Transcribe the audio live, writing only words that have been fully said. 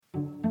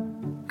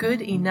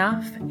good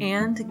enough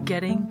and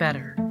getting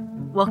better.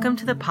 Welcome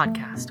to the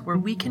podcast where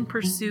we can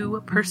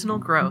pursue personal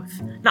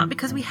growth, not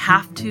because we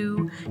have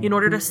to in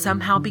order to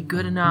somehow be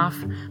good enough,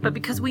 but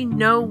because we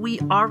know we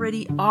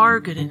already are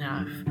good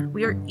enough.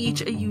 We are each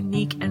a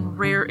unique and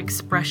rare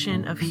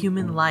expression of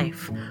human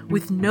life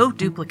with no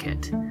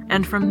duplicate.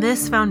 And from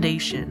this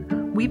foundation,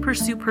 we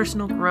pursue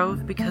personal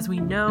growth because we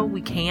know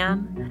we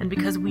can, and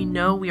because we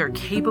know we are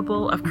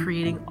capable of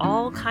creating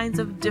all kinds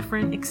of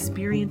different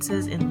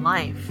experiences in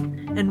life.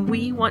 And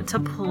we want to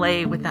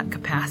play with that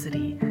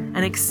capacity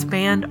and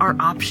expand our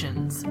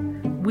options.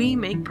 We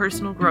make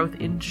personal growth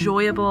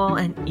enjoyable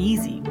and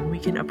easy when we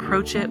can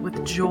approach it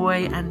with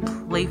joy and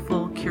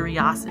playful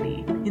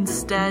curiosity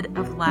instead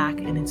of lack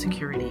and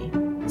insecurity.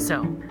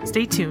 So,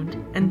 stay tuned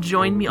and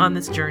join me on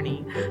this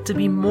journey to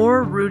be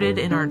more rooted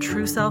in our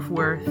true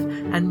self-worth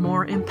and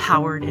more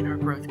empowered in our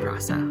growth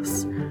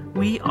process.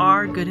 We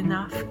are good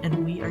enough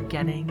and we are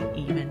getting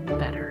even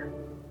better.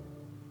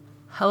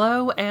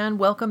 Hello and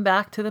welcome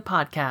back to the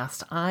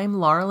podcast. I'm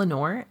Laura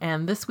Lenore,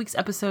 and this week's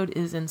episode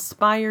is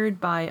inspired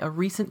by a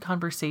recent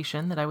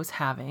conversation that I was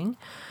having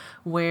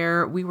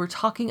where we were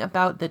talking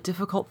about the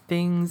difficult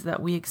things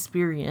that we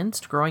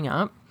experienced growing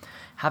up,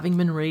 having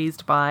been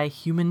raised by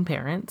human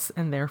parents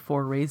and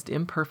therefore raised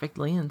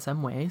imperfectly in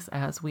some ways,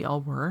 as we all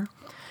were.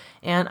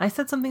 And I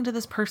said something to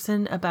this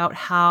person about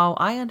how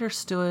I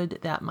understood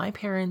that my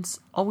parents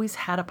always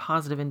had a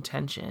positive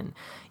intention,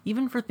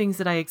 even for things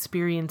that I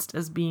experienced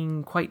as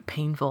being quite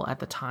painful at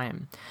the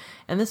time.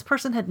 And this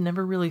person had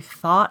never really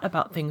thought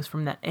about things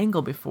from that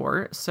angle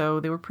before, so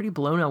they were pretty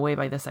blown away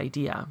by this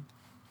idea.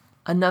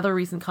 Another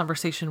recent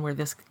conversation where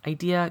this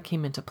idea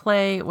came into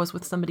play was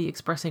with somebody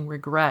expressing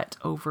regret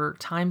over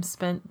time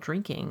spent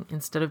drinking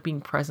instead of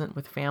being present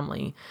with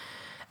family.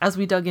 As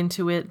we dug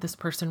into it, this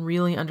person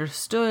really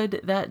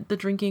understood that the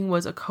drinking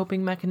was a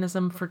coping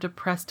mechanism for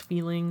depressed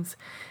feelings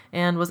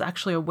and was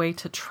actually a way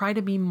to try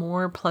to be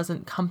more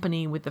pleasant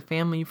company with the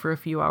family for a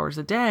few hours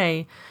a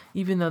day,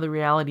 even though the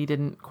reality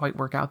didn't quite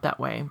work out that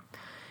way.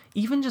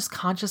 Even just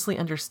consciously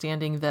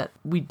understanding that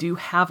we do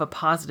have a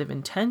positive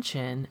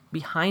intention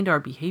behind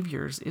our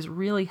behaviors is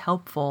really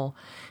helpful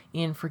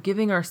in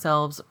forgiving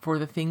ourselves for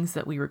the things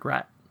that we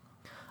regret.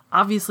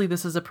 Obviously,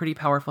 this is a pretty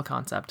powerful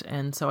concept,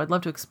 and so I'd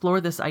love to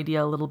explore this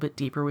idea a little bit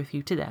deeper with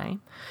you today.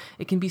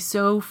 It can be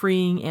so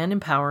freeing and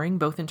empowering,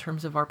 both in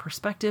terms of our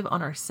perspective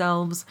on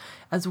ourselves,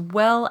 as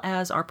well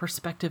as our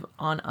perspective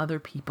on other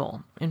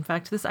people. In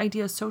fact, this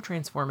idea is so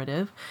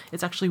transformative.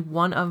 It's actually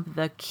one of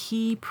the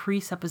key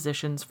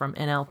presuppositions from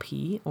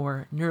NLP,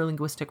 or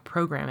Neuro-Linguistic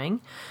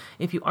Programming.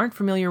 If you aren't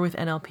familiar with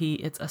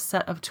NLP, it's a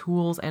set of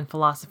tools and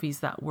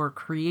philosophies that were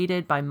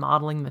created by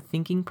modeling the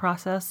thinking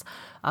process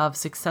of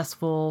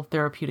successful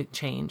therapeutic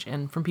change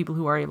and from people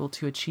who are able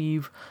to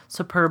achieve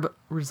superb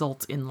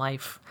results in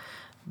life.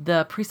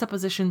 The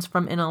presuppositions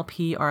from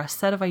NLP are a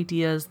set of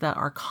ideas that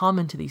are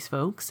common to these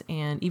folks,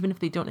 and even if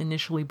they don't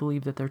initially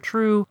believe that they're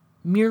true,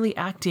 merely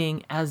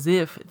acting as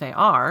if they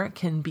are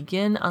can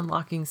begin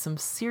unlocking some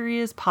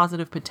serious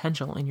positive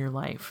potential in your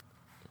life.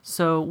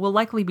 So we'll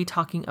likely be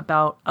talking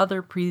about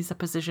other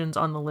presuppositions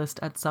on the list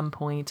at some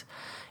point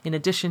in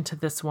addition to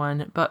this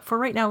one. But for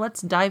right now,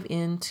 let's dive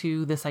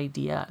into this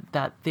idea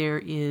that there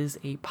is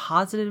a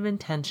positive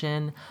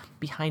intention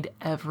behind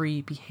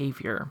every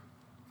behavior.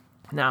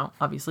 Now,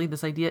 obviously,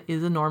 this idea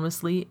is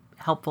enormously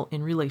helpful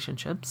in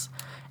relationships,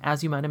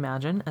 as you might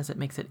imagine, as it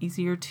makes it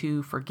easier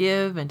to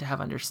forgive and to have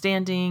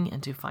understanding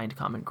and to find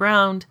common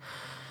ground.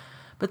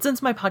 But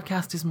since my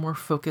podcast is more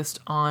focused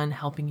on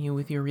helping you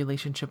with your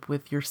relationship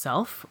with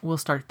yourself, we'll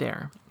start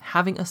there.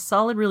 Having a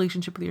solid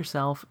relationship with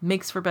yourself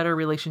makes for better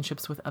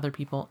relationships with other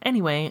people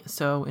anyway,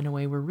 so in a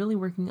way, we're really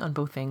working on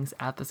both things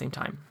at the same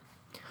time.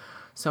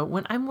 So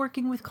when I'm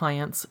working with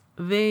clients,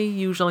 they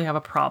usually have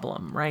a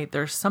problem, right?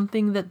 There's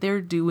something that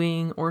they're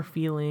doing or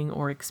feeling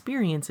or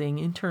experiencing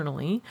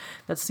internally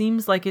that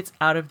seems like it's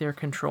out of their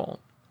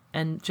control.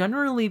 And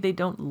generally, they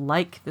don't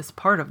like this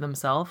part of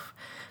themselves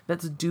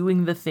that's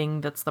doing the thing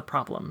that's the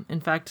problem.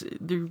 In fact,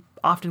 they're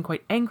often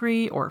quite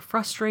angry or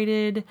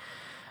frustrated.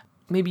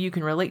 Maybe you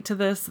can relate to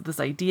this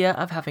idea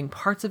of having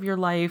parts of your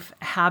life,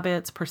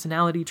 habits,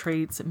 personality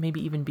traits,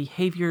 maybe even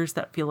behaviors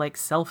that feel like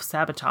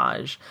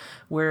self-sabotage,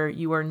 where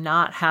you are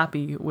not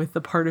happy with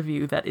the part of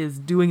you that is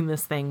doing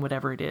this thing,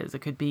 whatever it is. It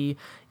could be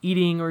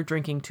eating or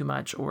drinking too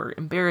much, or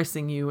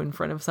embarrassing you in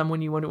front of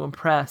someone you want to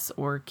impress,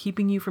 or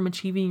keeping you from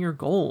achieving your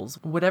goals.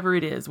 Whatever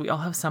it is, we all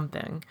have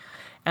something.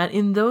 And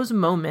in those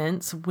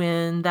moments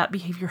when that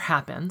behavior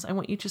happens, I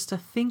want you just to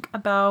think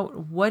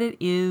about what it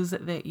is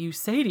that you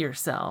say to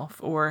yourself,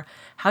 or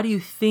how do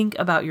you think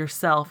about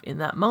yourself in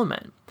that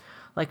moment?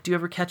 Like, do you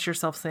ever catch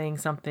yourself saying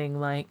something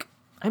like,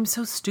 "I'm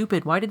so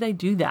stupid, why did I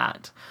do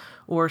that?"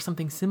 Or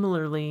something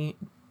similarly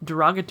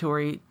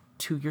derogatory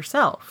to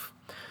yourself.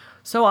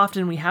 So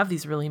often we have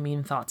these really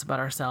mean thoughts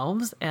about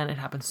ourselves, and it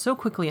happens so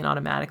quickly and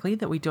automatically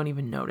that we don't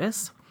even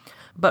notice.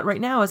 But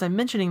right now, as I'm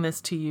mentioning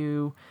this to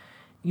you,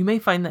 you may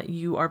find that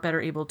you are better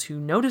able to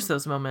notice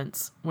those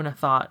moments when a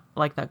thought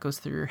like that goes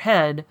through your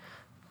head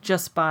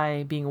just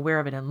by being aware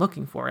of it and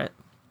looking for it.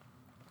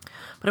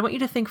 But I want you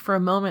to think for a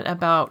moment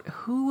about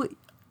who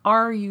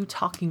are you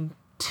talking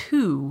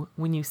to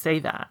when you say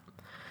that?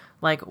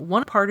 Like,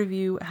 one part of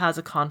you has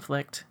a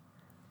conflict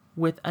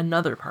with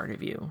another part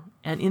of you.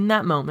 And in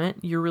that moment,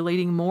 you're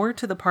relating more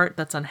to the part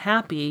that's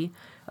unhappy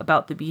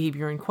about the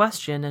behavior in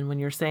question. And when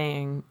you're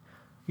saying,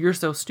 you're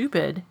so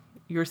stupid,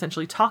 you're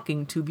essentially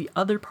talking to the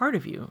other part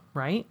of you,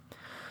 right?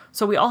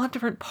 So we all have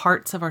different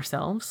parts of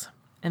ourselves,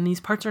 and these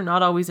parts are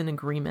not always in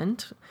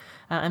agreement.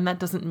 And that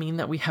doesn't mean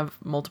that we have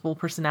multiple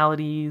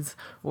personalities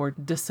or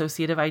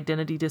dissociative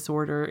identity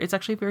disorder. It's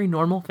actually a very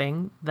normal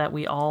thing that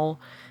we all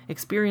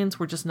experience.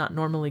 We're just not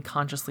normally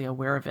consciously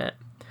aware of it.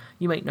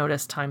 You might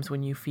notice times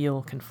when you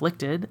feel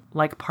conflicted,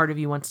 like part of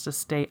you wants to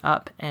stay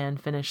up and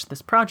finish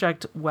this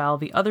project while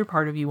the other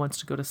part of you wants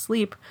to go to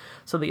sleep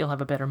so that you'll have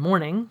a better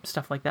morning.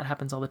 Stuff like that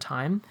happens all the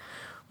time.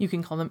 You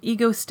can call them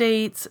ego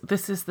states.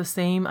 This is the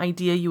same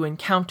idea you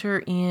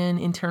encounter in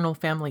internal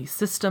family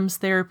systems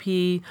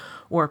therapy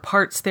or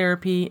parts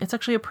therapy. It's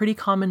actually a pretty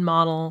common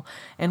model,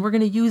 and we're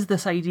going to use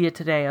this idea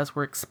today as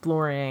we're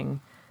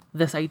exploring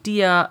this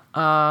idea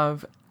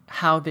of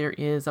how there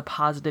is a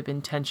positive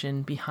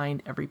intention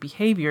behind every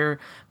behavior,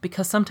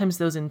 because sometimes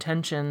those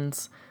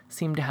intentions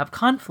seem to have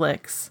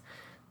conflicts.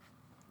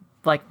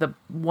 Like, the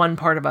one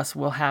part of us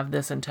will have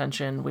this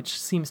intention, which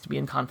seems to be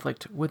in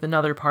conflict with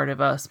another part of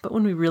us. But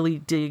when we really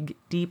dig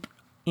deep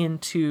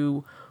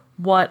into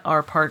what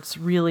our parts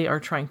really are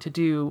trying to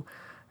do,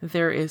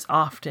 there is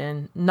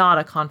often not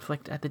a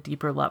conflict at the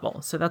deeper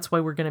level. So that's why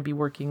we're going to be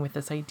working with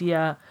this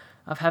idea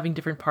of having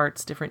different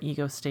parts, different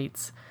ego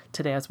states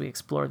today as we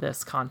explore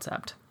this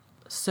concept.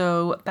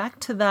 So back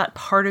to that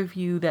part of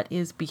you that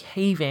is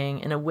behaving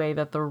in a way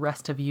that the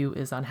rest of you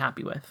is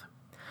unhappy with.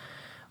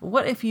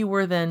 What if you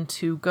were then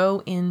to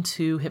go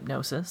into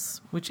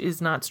hypnosis, which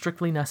is not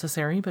strictly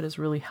necessary, but is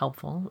really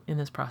helpful in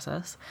this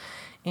process,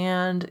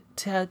 and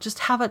to just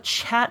have a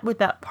chat with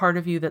that part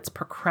of you that's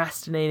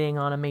procrastinating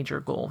on a major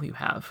goal you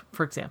have,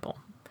 for example.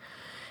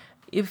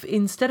 If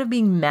instead of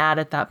being mad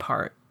at that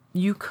part,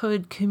 you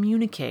could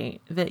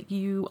communicate that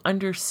you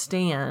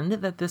understand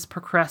that this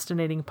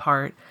procrastinating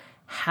part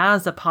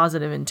has a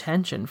positive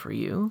intention for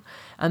you,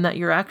 and that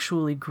you're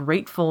actually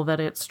grateful that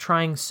it's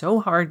trying so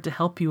hard to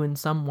help you in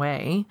some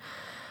way,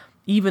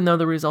 even though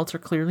the results are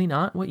clearly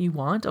not what you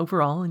want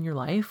overall in your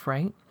life,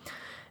 right?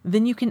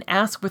 Then you can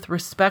ask with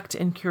respect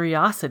and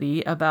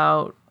curiosity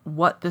about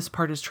what this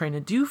part is trying to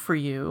do for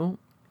you.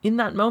 In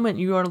that moment,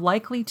 you are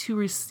likely to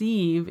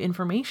receive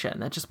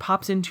information that just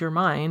pops into your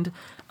mind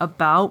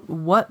about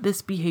what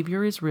this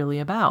behavior is really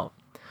about.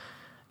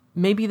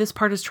 Maybe this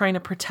part is trying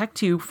to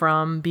protect you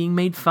from being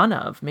made fun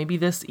of. Maybe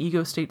this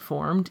ego state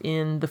formed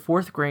in the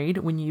 4th grade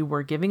when you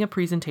were giving a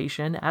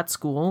presentation at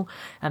school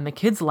and the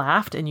kids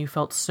laughed and you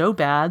felt so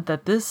bad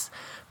that this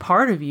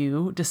part of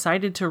you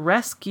decided to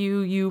rescue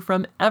you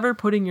from ever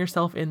putting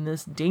yourself in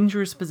this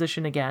dangerous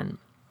position again.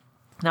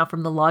 Now,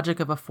 from the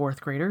logic of a 4th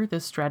grader,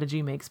 this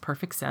strategy makes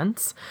perfect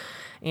sense.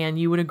 And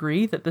you would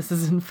agree that this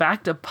is in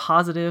fact a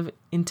positive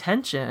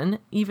intention,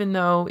 even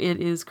though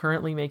it is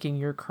currently making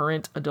your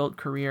current adult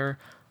career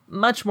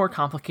much more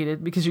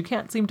complicated because you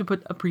can't seem to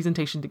put a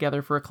presentation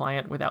together for a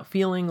client without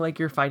feeling like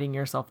you're fighting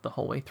yourself the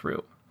whole way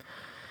through.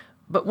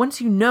 But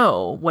once you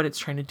know what it's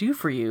trying to do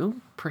for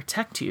you,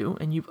 protect you,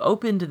 and you've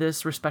opened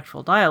this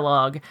respectful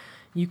dialogue,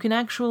 you can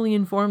actually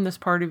inform this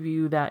part of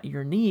you that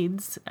your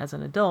needs as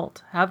an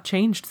adult have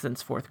changed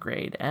since 4th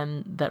grade,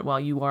 and that while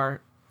you are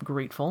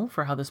grateful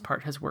for how this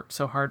part has worked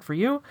so hard for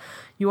you,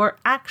 you are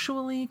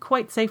actually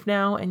quite safe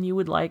now, and you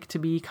would like to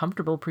be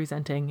comfortable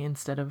presenting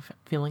instead of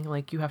feeling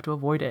like you have to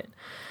avoid it.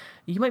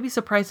 You might be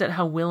surprised at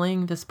how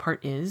willing this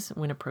part is,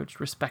 when approached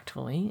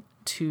respectfully,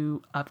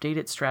 to update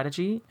its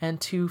strategy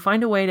and to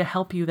find a way to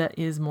help you that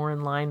is more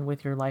in line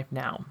with your life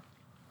now.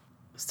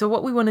 So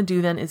what we want to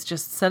do then is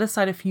just set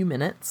aside a few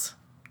minutes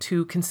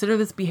to consider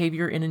this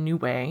behavior in a new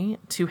way,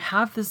 to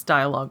have this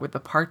dialogue with the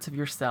parts of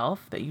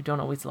yourself that you don't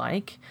always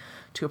like,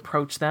 to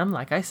approach them,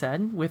 like I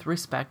said, with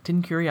respect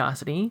and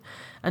curiosity,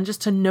 and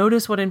just to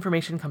notice what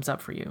information comes up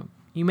for you.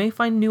 You may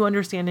find new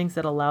understandings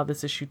that allow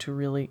this issue to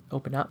really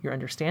open up your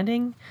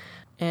understanding.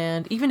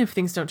 And even if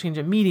things don't change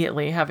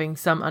immediately, having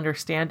some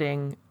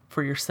understanding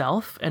for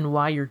yourself and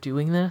why you're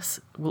doing this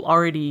will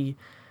already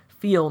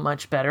feel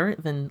much better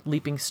than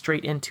leaping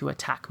straight into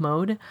attack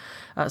mode.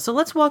 So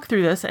let's walk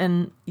through this,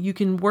 and you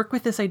can work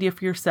with this idea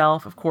for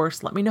yourself. Of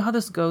course, let me know how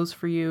this goes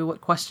for you, what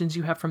questions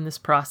you have from this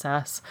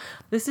process.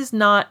 This is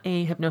not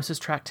a hypnosis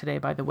track today,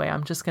 by the way.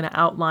 I'm just going to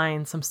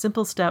outline some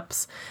simple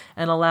steps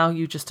and allow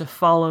you just to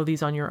follow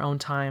these on your own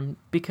time,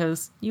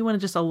 because you want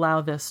to just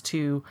allow this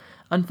to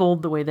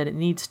unfold the way that it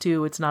needs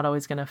to. It's not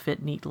always going to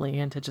fit neatly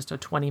into just a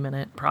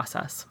 20-minute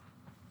process.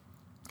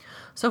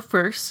 So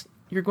first,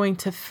 you're going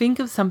to think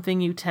of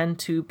something you tend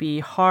to be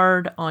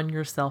hard on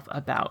yourself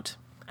about.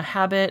 A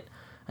habit,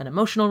 an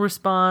emotional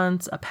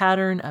response, a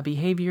pattern, a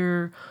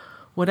behavior,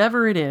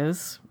 whatever it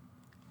is,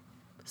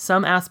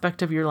 some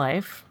aspect of your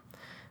life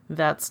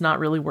that's not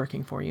really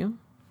working for you.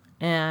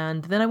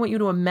 And then I want you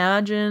to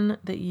imagine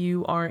that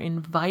you are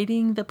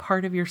inviting the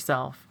part of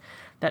yourself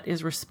that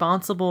is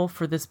responsible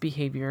for this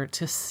behavior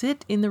to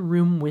sit in the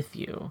room with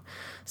you.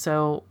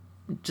 So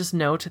just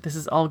note, this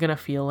is all going to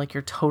feel like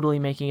you're totally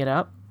making it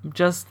up.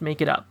 Just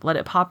make it up. Let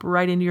it pop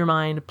right into your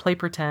mind. Play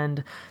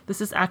pretend. This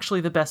is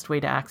actually the best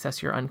way to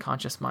access your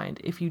unconscious mind.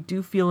 If you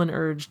do feel an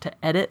urge to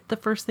edit the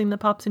first thing that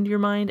pops into your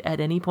mind at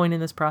any point in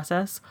this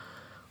process,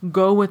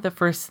 go with the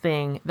first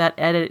thing. That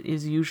edit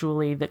is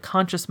usually the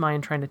conscious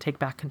mind trying to take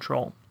back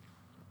control.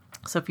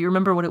 So if you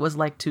remember what it was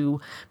like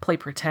to play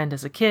pretend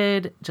as a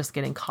kid, just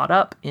getting caught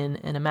up in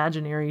an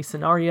imaginary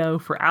scenario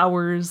for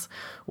hours,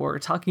 or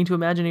talking to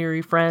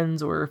imaginary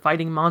friends, or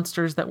fighting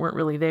monsters that weren't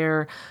really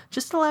there,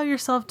 just allow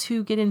yourself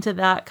to get into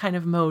that kind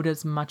of mode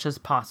as much as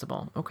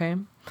possible, okay?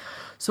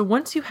 So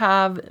once you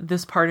have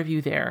this part of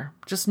you there,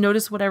 just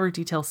notice whatever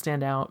details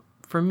stand out.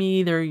 For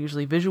me, there are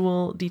usually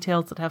visual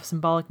details that have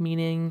symbolic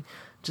meaning,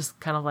 just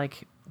kind of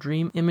like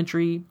dream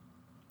imagery.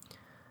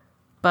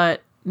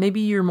 But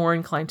maybe you're more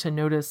inclined to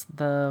notice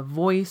the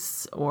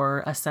voice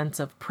or a sense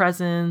of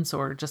presence,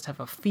 or just have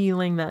a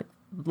feeling that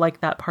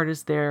like that part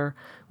is there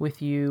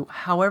with you.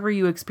 However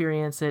you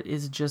experience it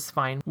is just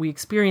fine. We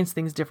experience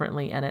things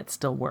differently and it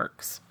still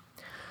works.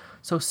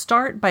 So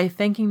start by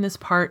thanking this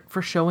part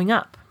for showing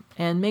up,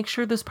 and make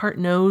sure this part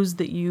knows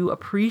that you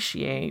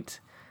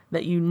appreciate,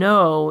 that you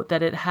know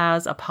that it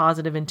has a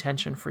positive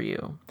intention for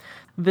you.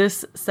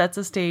 This sets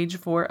a stage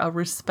for a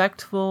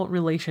respectful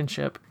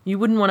relationship. You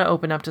wouldn't want to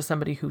open up to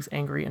somebody who's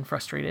angry and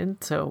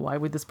frustrated, so why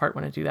would this part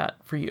want to do that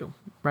for you,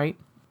 right?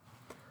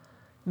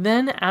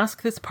 Then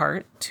ask this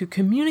part to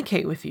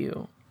communicate with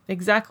you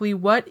exactly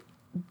what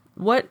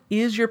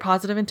is your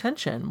positive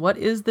intention? What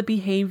is the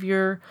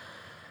behavior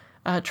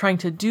trying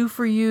to do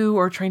for you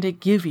or trying to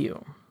give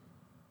you?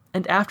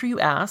 And after you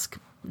ask,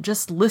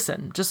 just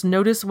listen. Just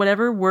notice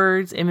whatever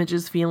words,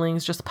 images,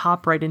 feelings just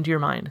pop right into your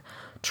mind.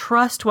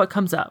 Trust what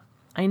comes up.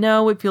 I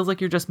know it feels like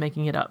you're just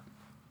making it up.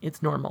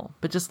 It's normal,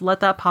 but just let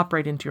that pop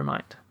right into your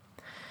mind.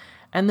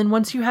 And then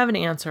once you have an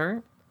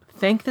answer,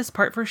 thank this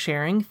part for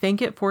sharing.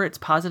 Thank it for its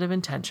positive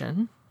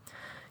intention.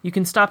 You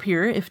can stop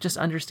here if just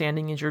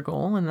understanding is your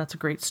goal, and that's a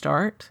great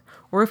start.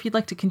 Or if you'd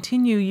like to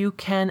continue, you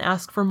can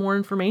ask for more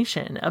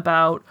information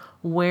about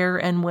where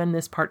and when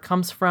this part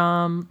comes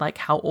from, like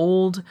how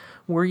old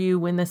were you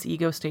when this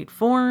ego state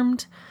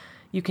formed.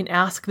 You can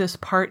ask this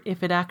part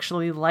if it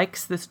actually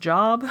likes this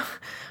job,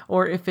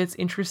 or if it's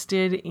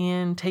interested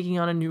in taking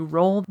on a new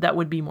role that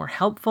would be more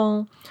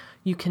helpful.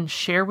 You can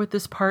share with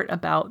this part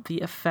about the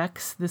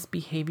effects this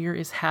behavior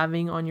is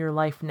having on your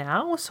life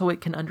now, so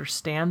it can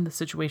understand the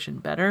situation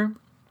better.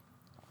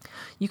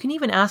 You can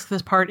even ask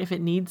this part if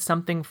it needs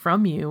something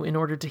from you in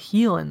order to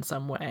heal in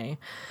some way.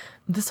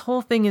 This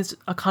whole thing is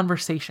a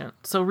conversation.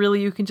 So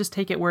really you can just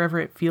take it wherever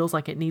it feels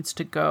like it needs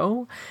to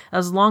go,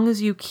 as long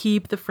as you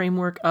keep the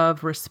framework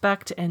of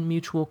respect and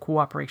mutual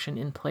cooperation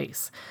in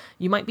place.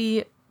 You might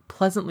be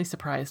pleasantly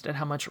surprised at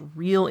how much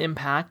real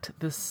impact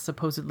this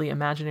supposedly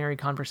imaginary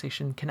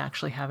conversation can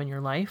actually have in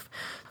your life.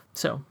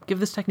 So give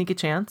this technique a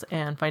chance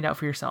and find out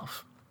for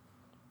yourself.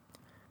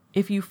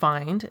 If you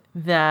find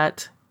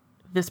that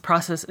this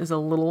process is a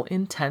little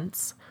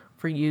intense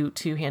for you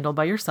to handle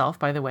by yourself,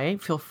 by the way,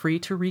 feel free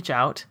to reach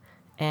out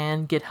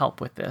and get help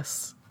with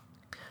this.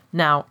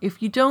 Now,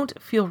 if you don't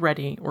feel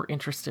ready or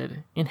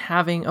interested in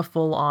having a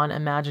full-on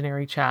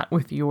imaginary chat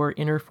with your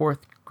inner fourth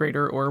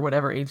grader or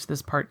whatever age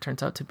this part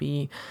turns out to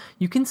be,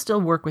 you can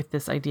still work with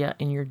this idea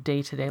in your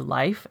day-to-day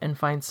life and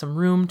find some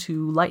room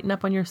to lighten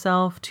up on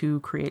yourself, to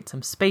create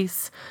some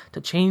space, to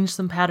change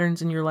some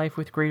patterns in your life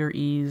with greater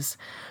ease.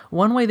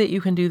 One way that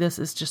you can do this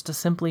is just to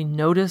simply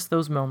notice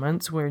those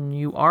moments when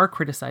you are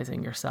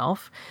criticizing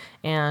yourself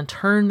and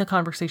turn the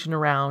conversation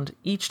around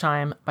each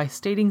time by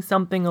stating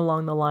something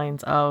along the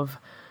lines of,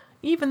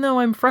 even though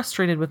I'm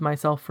frustrated with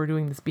myself for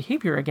doing this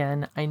behavior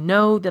again, I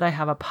know that I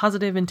have a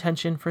positive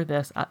intention for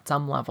this at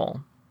some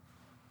level.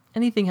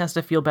 Anything has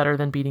to feel better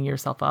than beating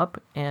yourself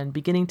up, and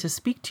beginning to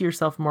speak to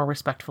yourself more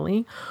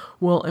respectfully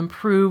will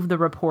improve the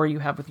rapport you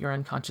have with your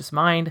unconscious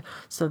mind,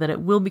 so that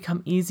it will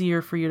become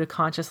easier for you to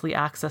consciously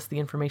access the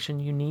information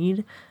you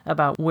need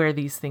about where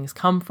these things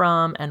come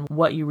from and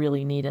what you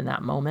really need in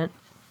that moment.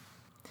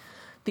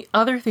 The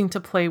other thing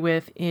to play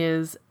with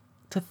is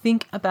to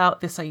think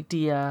about this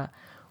idea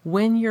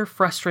when you're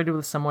frustrated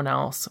with someone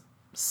else.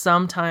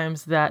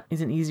 Sometimes that is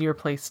an easier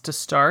place to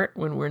start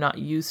when we're not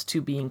used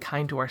to being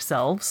kind to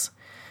ourselves.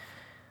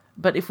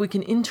 But if we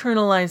can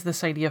internalize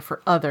this idea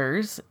for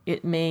others,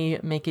 it may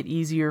make it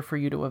easier for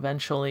you to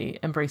eventually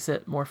embrace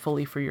it more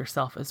fully for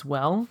yourself as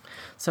well.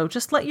 So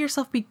just let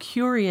yourself be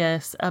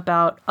curious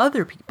about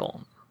other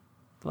people,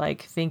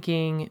 like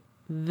thinking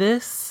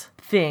this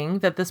thing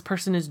that this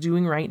person is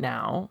doing right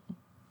now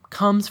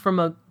comes from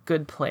a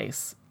good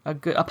place,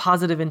 a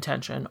positive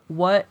intention.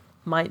 What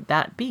might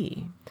that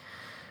be?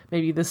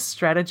 Maybe this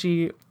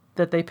strategy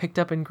that they picked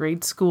up in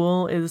grade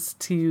school is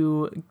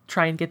to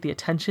try and get the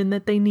attention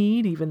that they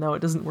need, even though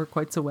it doesn't work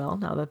quite so well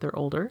now that they're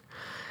older.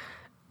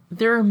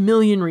 There are a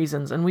million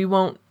reasons, and we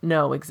won't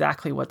know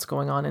exactly what's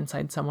going on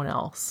inside someone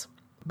else.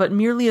 But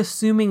merely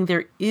assuming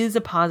there is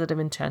a positive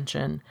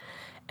intention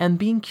and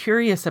being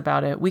curious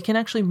about it, we can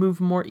actually move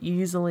more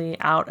easily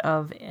out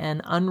of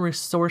an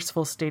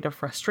unresourceful state of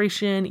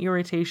frustration,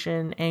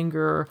 irritation,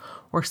 anger,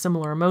 or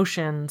similar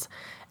emotions,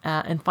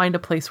 and find a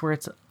place where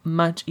it's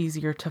much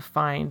easier to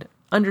find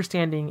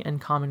understanding and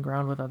common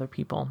ground with other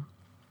people.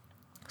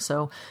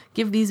 So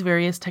give these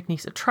various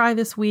techniques a try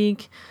this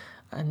week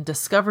and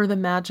discover the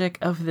magic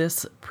of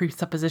this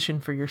presupposition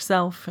for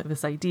yourself,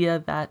 this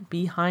idea that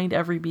behind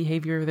every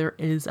behavior there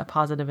is a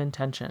positive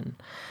intention.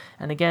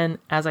 And again,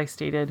 as I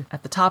stated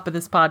at the top of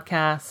this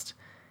podcast,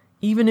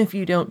 even if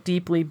you don't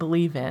deeply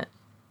believe it,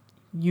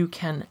 you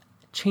can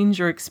change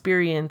your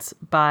experience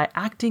by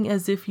acting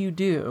as if you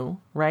do,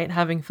 right?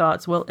 Having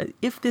thoughts, well,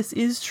 if this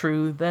is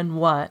true, then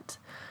what?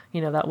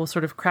 That will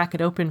sort of crack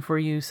it open for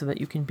you so that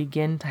you can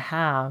begin to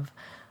have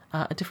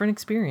a different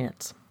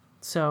experience.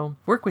 So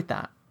work with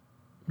that.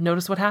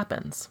 Notice what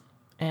happens.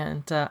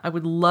 And I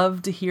would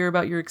love to hear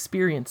about your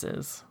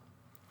experiences,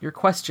 your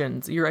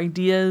questions, your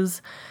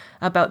ideas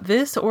about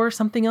this or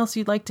something else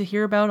you'd like to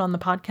hear about on the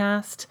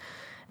podcast.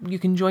 You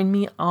can join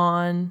me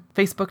on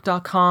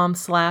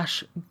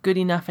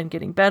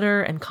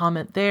facebook.com/goodenoughandgettingbetter and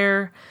comment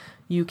there.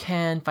 You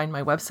can find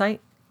my website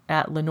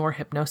at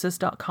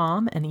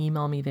lenorehypnosis.com and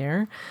email me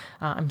there.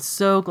 I'm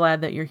so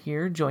glad that you're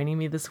here joining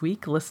me this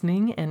week,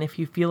 listening. And if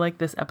you feel like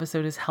this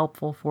episode is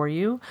helpful for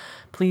you,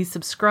 please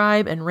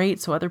subscribe and rate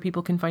so other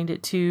people can find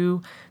it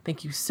too.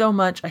 Thank you so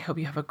much. I hope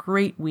you have a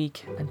great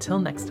week. Until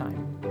next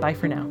time, bye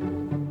for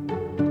now.